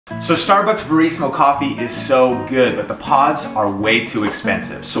So Starbucks Verismo coffee is so good, but the pods are way too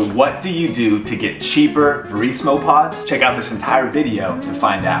expensive. So what do you do to get cheaper Verismo pods? Check out this entire video to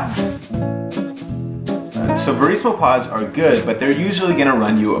find out. So Verismo pods are good, but they're usually gonna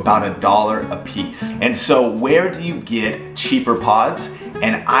run you about $1 a piece. And so where do you get cheaper pods?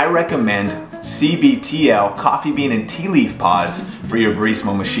 And I recommend CBTL, coffee bean and tea leaf pods for your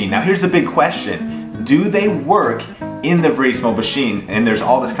Verismo machine. Now here's the big question. Do they work in the Verismo machine? And there's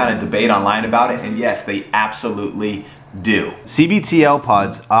all this kind of debate online about it, and yes, they absolutely do. CBTL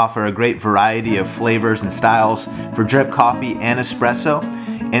pods offer a great variety of flavors and styles for drip coffee and espresso.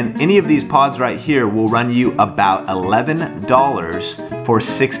 And any of these pods right here will run you about $11 for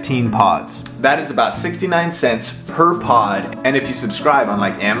 16 pods. That is about 69 cents per pod. And if you subscribe on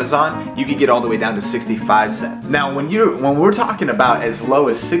like Amazon, you can get all the way down to 65 cents. Now, when we're talking about as low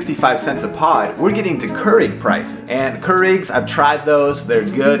as 65 cents a pod, we're getting to Keurig prices. And Keurigs, I've tried those, they're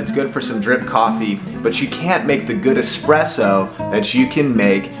good. It's good for some drip coffee, but you can't make the good espresso that you can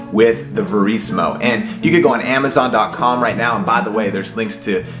make with the Verismo. And you could go on Amazon.com right now, and by the way, there's links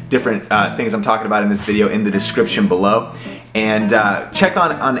to different things I'm talking about in this video in the description below. And check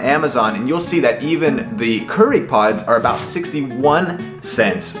on Amazon and you'll see that even the Keurig pods are about 61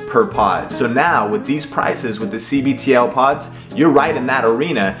 cents per pod. So now with these prices, with the CBTL pods, you're right in that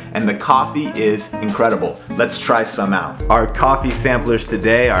arena and the coffee is incredible. Let's try some out. Our coffee samplers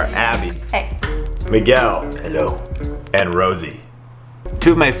today are Abby. Hey. Miguel. Hello. And Rosie.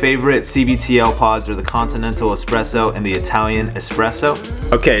 Two of my favorite CBTL pods are the Continental Espresso and the Italian Espresso.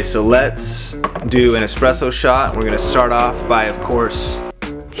 Okay, so let's do an espresso shot. We're gonna start off by, of course,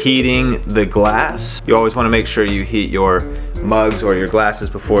 heating the glass. You always wanna make sure you heat your mugs or your glasses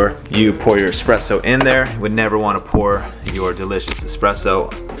before you pour your espresso in there. You would never wanna pour your delicious espresso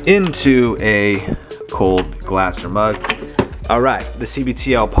into a cold glass or mug. All right, the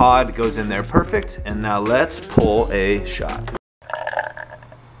CBTL pod goes in there perfect, and now let's pull a shot.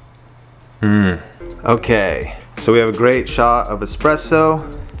 Okay, so we have a great shot of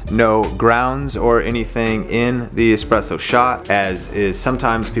espresso. No grounds or anything in the espresso shot, as is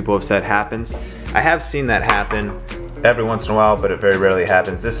sometimes people have said happens. I have seen that happen every once in a while, but it very rarely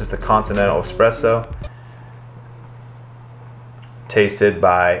happens. This is the Continental Espresso, tasted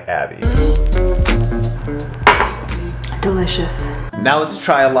by Abby. Delicious. Now let's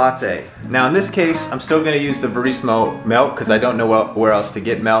try a latte. Now in this case, I'm still gonna use the Verismo milk because I don't know where else to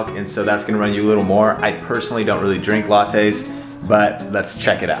get milk, and so that's gonna run you a little more. I personally don't really drink lattes, but let's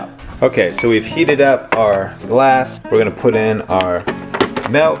check it out. Okay, so we've heated up our glass. We're gonna put in our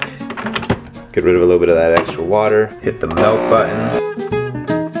milk. Get rid of a little bit of that extra water. Hit the milk button.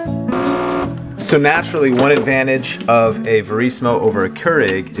 So naturally, one advantage of a Verismo over a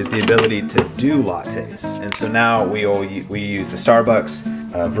Keurig is the ability to do lattes. And so now we use the Starbucks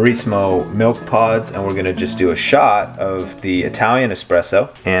Verismo milk pods, and we're gonna just do a shot of the Italian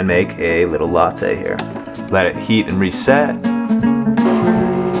espresso and make a little latte here. Let it heat and reset.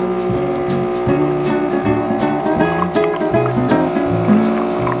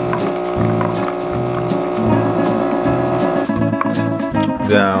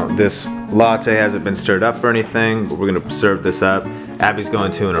 Now this latte hasn't been stirred up or anything, but we're gonna serve this up. Abby's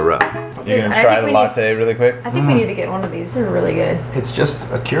going 2 in a row. You're gonna try the latte really quick? I think we need to get one of these. They're really good. It's just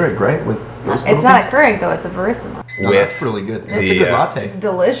a Keurig, right? With those It's not a Keurig though, it's a Verismo. No, that's really good. It's a good latte. It's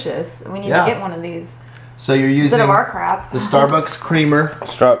delicious. We need to get one of these. So you're using instead of our crap, the Starbucks creamer.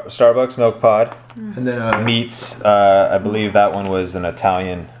 Starbucks milk pod. And then meats, I believe that one was an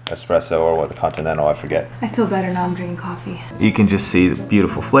Italian espresso, or what, the Continental, I forget. I feel better now I'm drinking coffee. You can just see the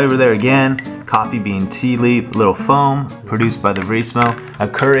beautiful flavor there again. Coffee bean tea leaf, little foam, produced by the Verismo. A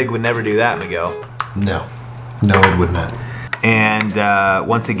Keurig would never do that, Miguel. No, it would not. And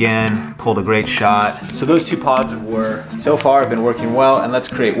once again, pulled a great shot. So those 2 pods so far have been working well, and let's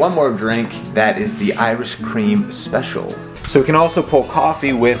create one more drink. That is the Irish Cream Special. So we can also pull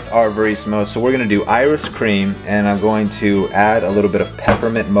coffee with our Verismo. So we're gonna do Irish cream, and I'm going to add a little bit of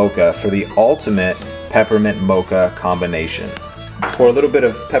peppermint mocha for the ultimate peppermint mocha combination. Pour a little bit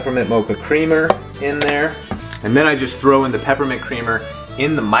of peppermint mocha creamer in there, and then I just throw in the peppermint creamer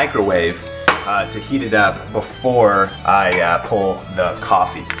in the microwave to heat it up before I pull the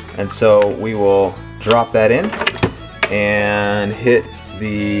coffee. And so we will drop that in and hit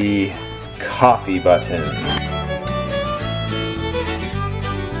the coffee button.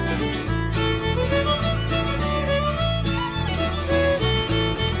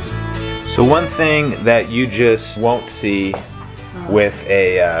 So one thing that you just won't see with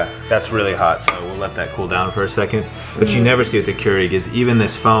a, that's really hot, so we'll let that cool down for a second. But you never see with the Keurig is even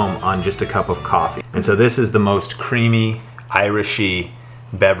this foam on just a cup of coffee. And so this is the most creamy, Irishy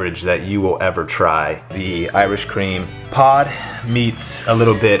beverage that you will ever try. The Irish cream pod meets a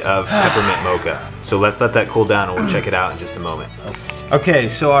little bit of peppermint mocha. So let's let that cool down and we'll check it out in just a moment. Okay,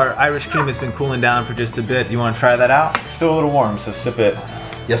 so our Irish cream has been cooling down for just a bit. You want to try that out? It's still a little warm, so sip it.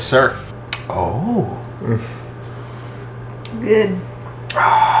 Yes, sir. Oh. Good.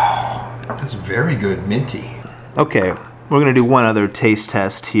 That's very good, minty. Okay, we're gonna do one other taste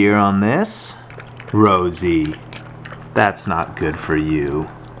test here on this. Rosie, that's not good for you.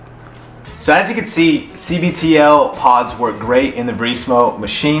 So as you can see, CBTL pods work great in the Verismo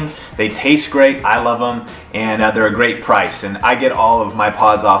machine. They taste great, I love them, and they're a great price. And I get all of my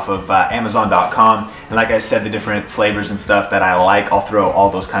pods off of Amazon.com. And like I said, the different flavors and stuff that I like, I'll throw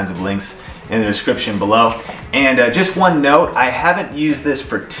all those kinds of links in the description below. And just one note, I haven't used this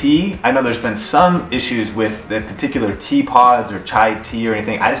for tea. I know there's been some issues with the particular tea pods or chai tea or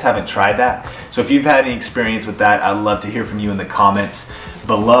anything. I just haven't tried that. So if you've had any experience with that, I'd love to hear from you in the comments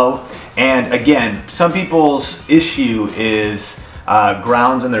below. And again, some people's issue is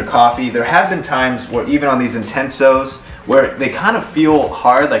grounds in their coffee. There have been times where even on these Intensos, where they kind of feel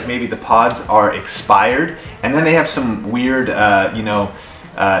hard, like maybe the pods are expired, and then they have some weird,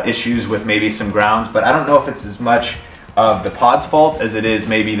 issues with maybe some grounds, but I don't know if it's as much of the pod's fault as it is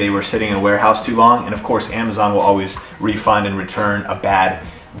maybe they were sitting in a warehouse too long. And of course, Amazon will always refund and return a bad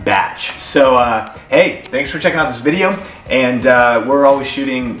batch. So hey, thanks for checking out this video, and we're always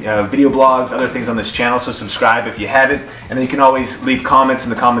shooting video blogs, other things on this channel, so subscribe if you haven't, and then you can always leave comments in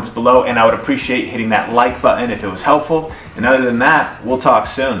the comments below, and I would appreciate hitting that like button if it was helpful. And other than that, we'll talk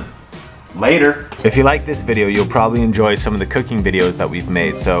soon. Later. If you like this video, you'll probably enjoy some of the cooking videos that we've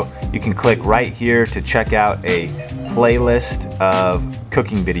made, so you can click right here to check out a playlist of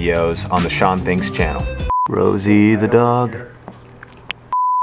cooking videos on the Sean Thinks channel. Rosie the dog.